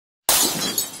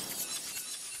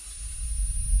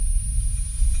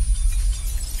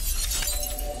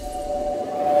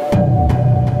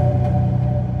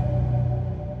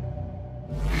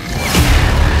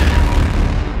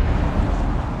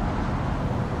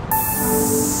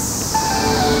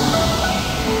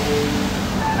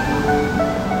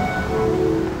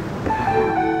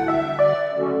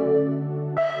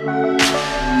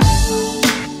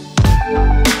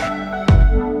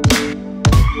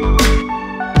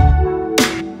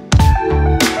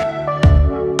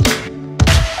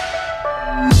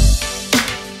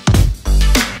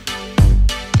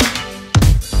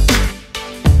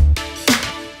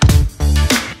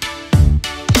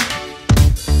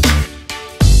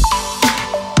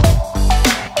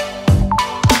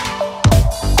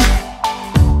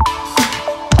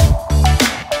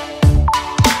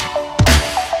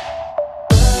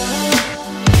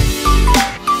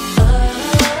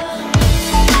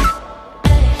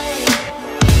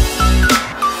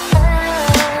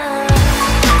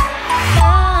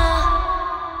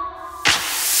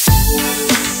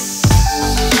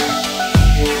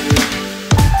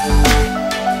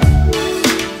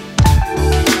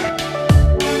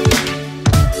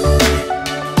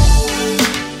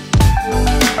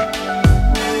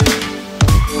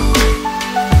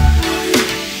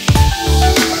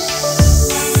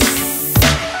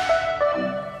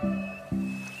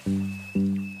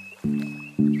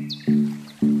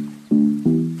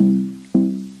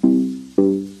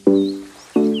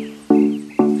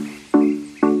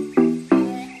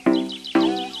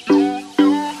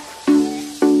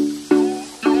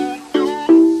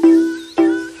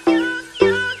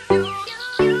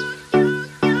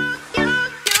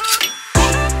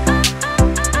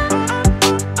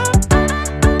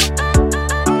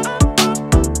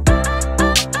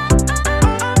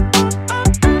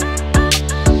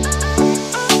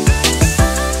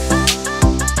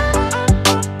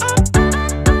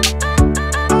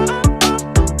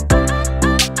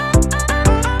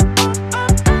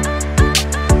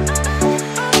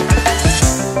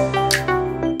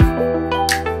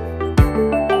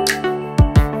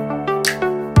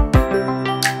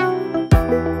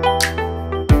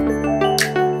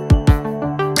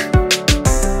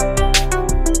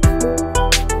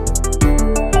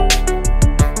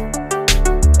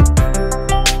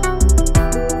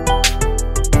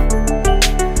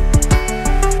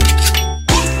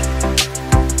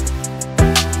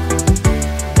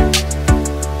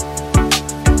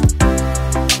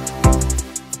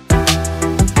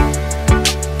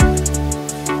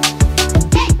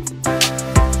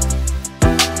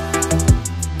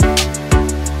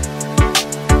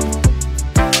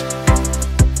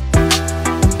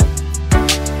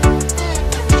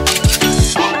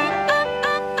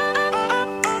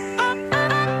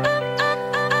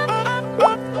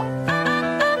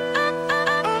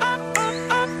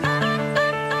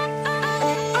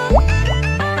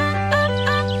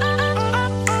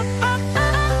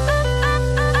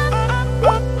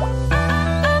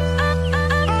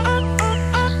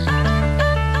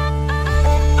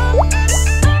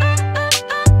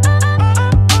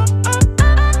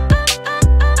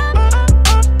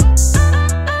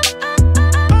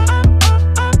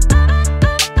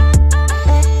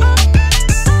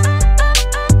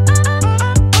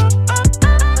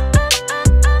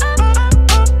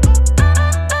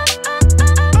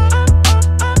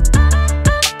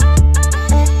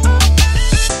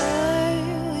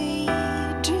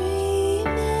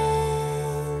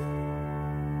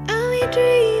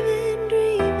dreaming,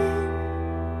 dreaming?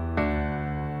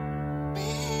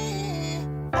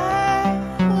 Are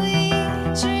we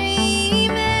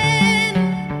dreaming?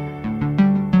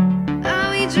 Are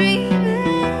we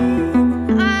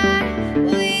dreaming? Are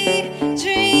we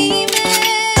dreaming?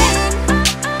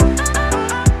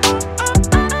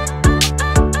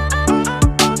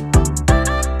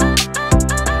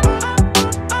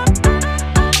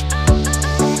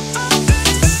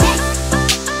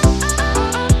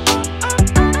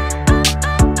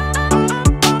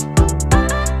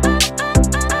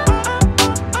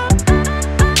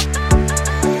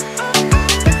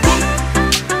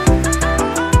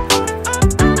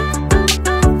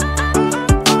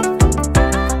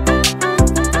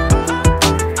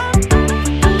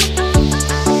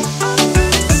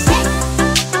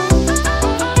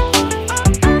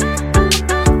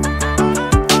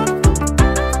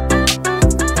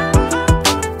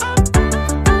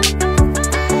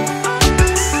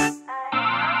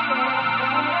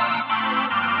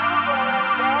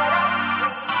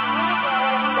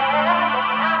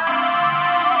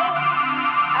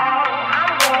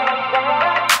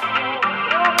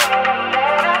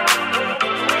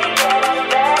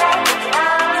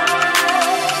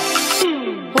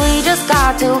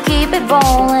 To keep it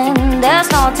rolling,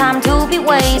 there's no time to be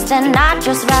wasting. I'd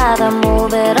just rather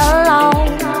move it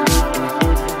along.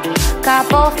 Got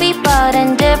both feet but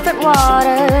in different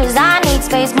waters. I need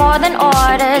space more than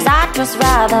orders. I'd just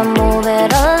rather move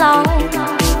it along.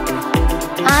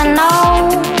 I know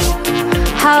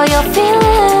how you're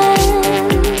feeling,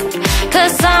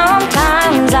 'cause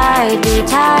sometimes I'd be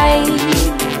tight.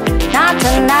 Not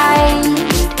tonight,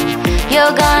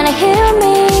 you're gonna hear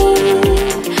me.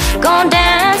 Gon'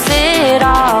 dance it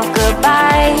off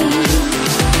goodbye.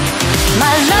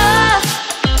 My love,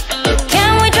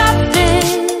 can we drop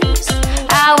this?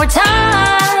 Our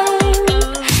time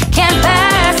can't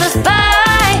pass us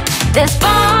by. This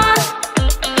bond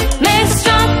makes us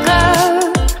stronger,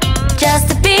 just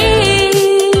to be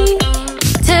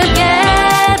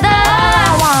together. All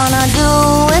I wanna do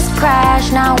is crash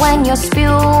now when you're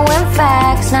spewing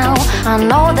facts. Now I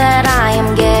know that I am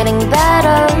getting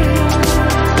better.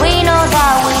 We know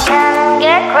that we can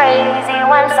get crazy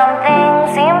when some things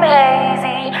seem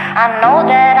hazy. I know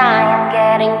that I am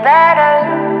getting better.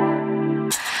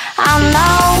 I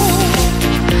know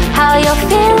how you're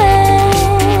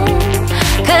feeling,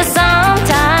 'cause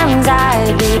sometimes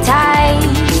I'd be tight.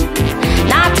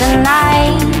 Not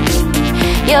tonight,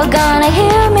 you're gonna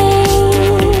hear me.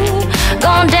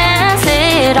 Gon' dance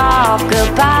it off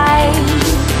goodbye.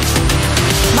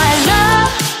 My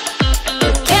love,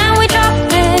 can we drop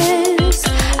this?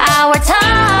 Our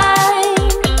time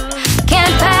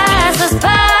can't pass us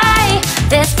by.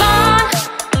 This bond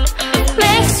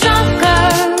makes us stronger,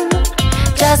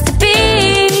 just to be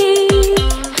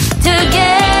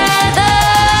together.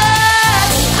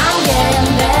 I'm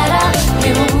getting better,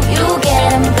 you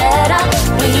getting better.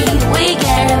 We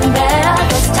getting better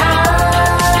this time.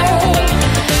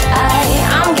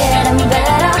 I'm getting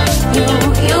better,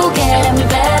 you getting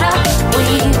better.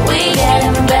 We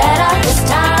getting better this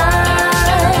time.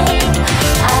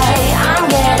 I'm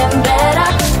getting better,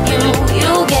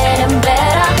 you getting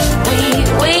better.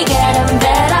 We getting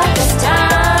better this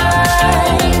time.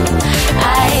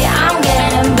 I'm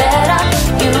getting better,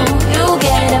 you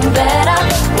getting better.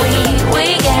 We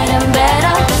getting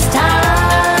better this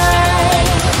time.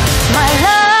 My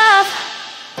love,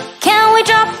 can we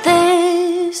drop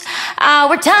this?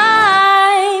 Our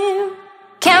time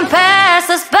can't pass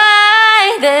us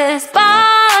by. This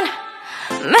bond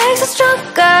makes us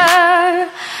stronger,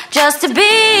 just to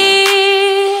be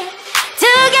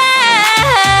together.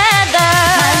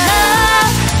 My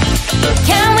love,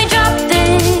 can we drop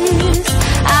this?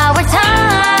 Our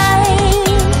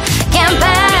time can't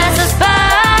pass us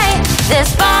by. This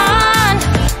bond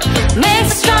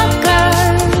makes us stronger,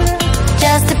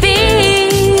 just to be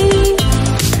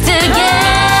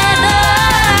together.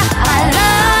 I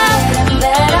love,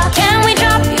 can we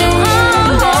drop this?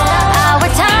 Our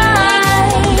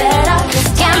time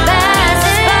can't pass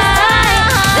us by.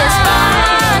 This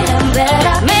bond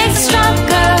makes us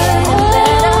stronger,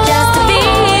 just to be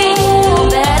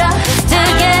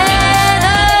together.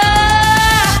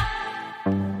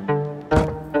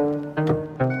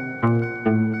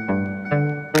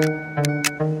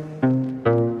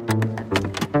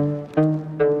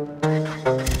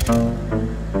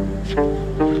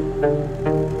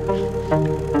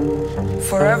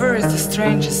 Forever is the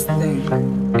strangest thing.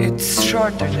 It's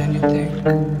shorter than you think.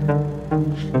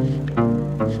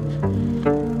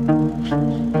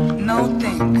 No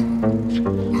think.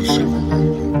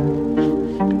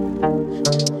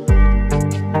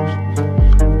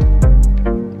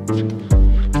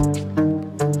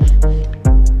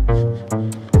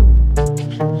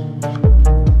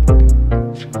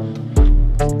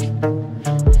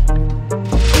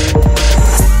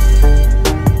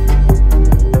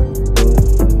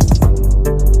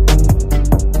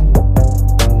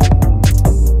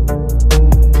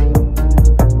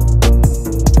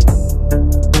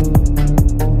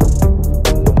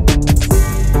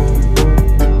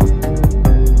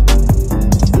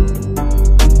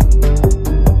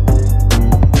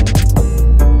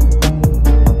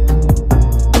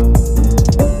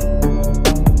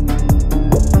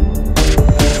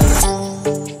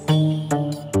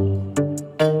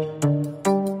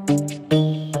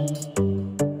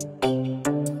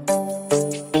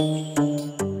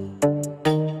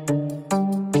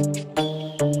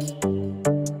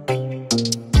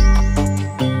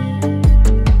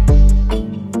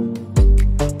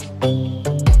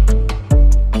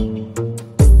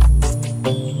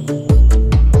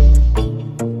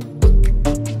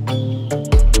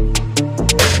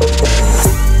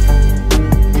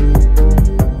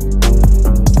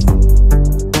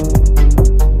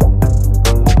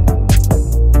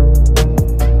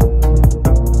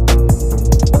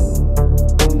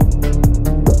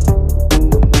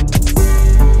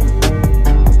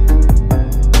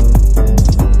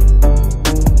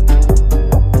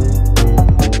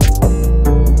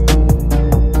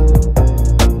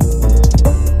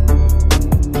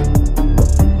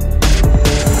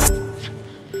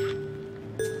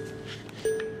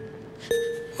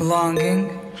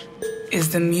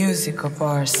 the music of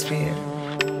our sphere.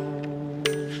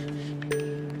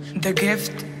 The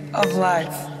gift of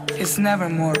life is never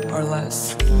more or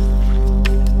less.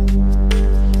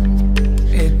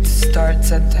 It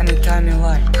starts at any time you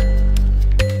like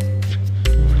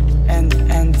and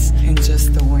ends in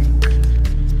just a wink.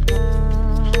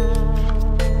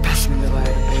 Pass me the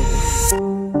light, baby.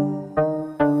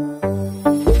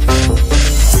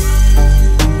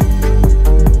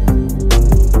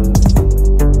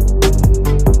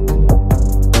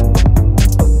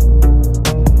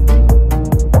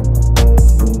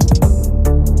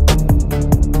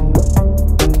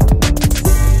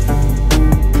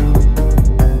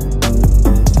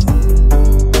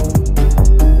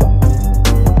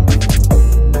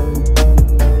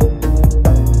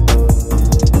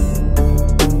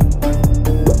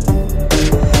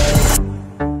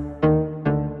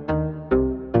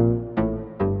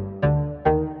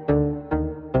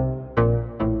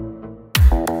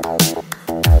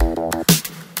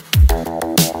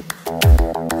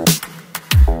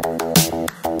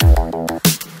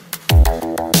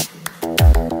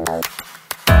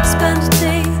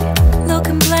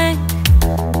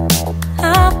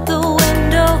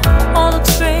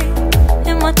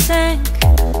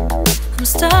 I'm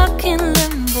stuck in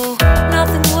limbo,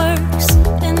 nothing works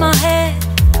in my head.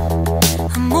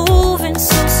 I'm moving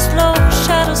so slow,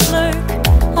 shadows lurk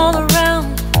all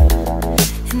around.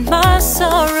 In my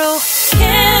sorrow,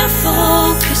 can't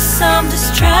focus, I'm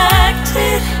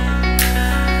distracted,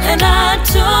 and I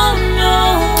don't know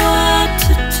what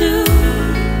to do.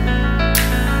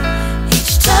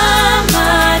 Each time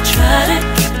I try to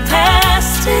get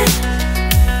past it,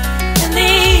 in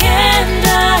the end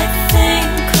I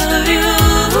think of you.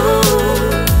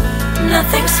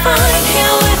 Nothing's fine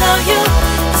here without you.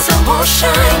 The sun won't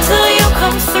shine till you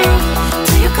come through.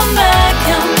 Till you come back,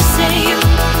 I'm missing you.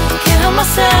 Can't help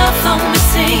myself, I'm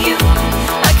missing you.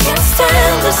 I can't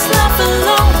stand this life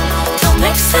alone. Don't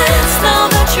make sense now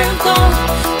that you're gone.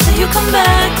 Till you come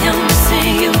back, I'm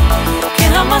missing you.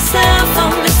 Can't help myself,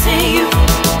 I'm missing you.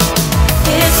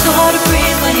 It's so hard to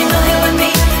breathe when you're not here with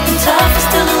me. And tough is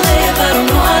still to live, I don't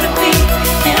know how to be.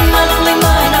 In my lonely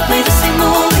mind, I play the same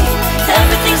movie.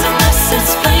 Everything's a mess,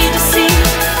 it's plain to see.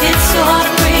 It's so hard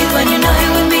to breathe when you're not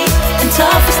here with me. And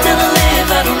tough is still to live,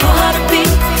 I don't know how to be.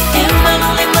 In my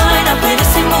lonely mind, I play the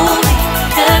same movie.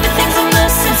 Everything's a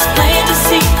mess, it's plain to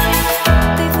see.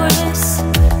 Before this,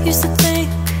 used to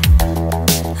think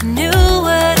I knew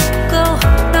where to go.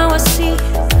 Now I see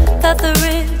that there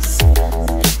is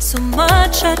so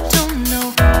much I don't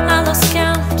know. I lost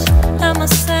count at my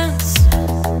sense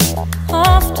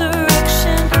of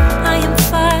direction. I am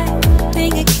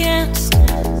fighting against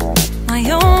my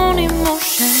own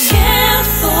emotion. Can't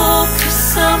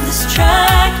focus, I'm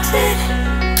distracted,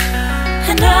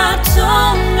 and I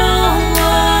don't know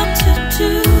what to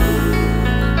do.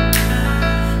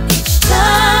 Each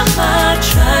time I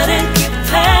try to get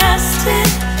past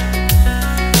it,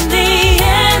 in the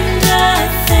end I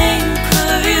think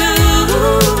of you.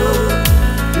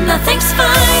 Nothing's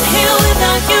fine here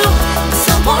without you. The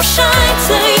sun won't shine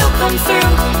till you come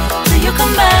through. Till you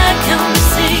come back, I'm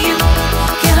missing you.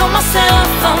 Can't help myself,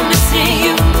 I'm missing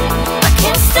you. I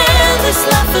can't stand this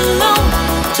life alone.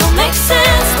 Don't make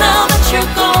sense now that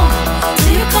you're gone.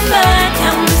 Till you come back,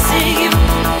 I'm missing you.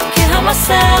 Can't help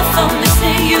myself, I'm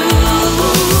missing you.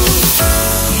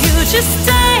 You just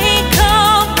take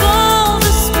up all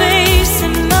the space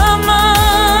in my mind.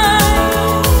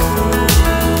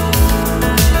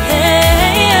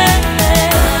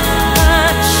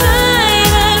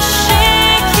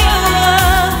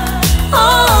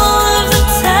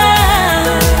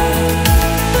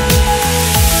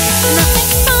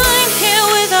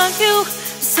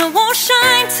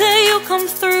 Come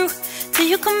through, till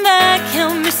you come back,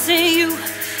 I'm missing you.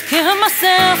 Can't help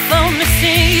myself, I'm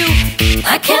missing you.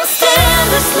 I can't stand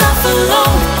this life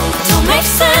alone. Don't make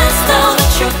sense now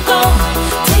that you're gone.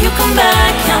 Till you come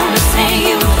back, I'm missing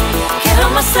you. Can't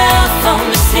help myself, I'm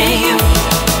missing you.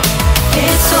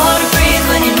 It's so hard to breathe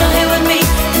when you're not here with me.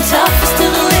 And tough is still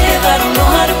to live, I don't know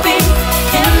how to be.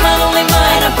 In my lonely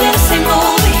mind, I play the same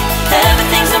movie.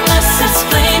 Everything's a mess, it's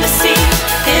plain to see.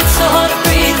 It's so hard to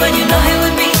breathe when you're not here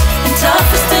with me.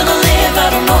 Tough is still to live, I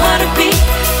don't know how to be.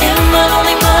 In my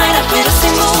lonely mind, I play the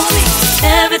same movie.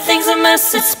 Everything's a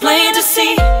mess, it's plain to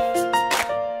see.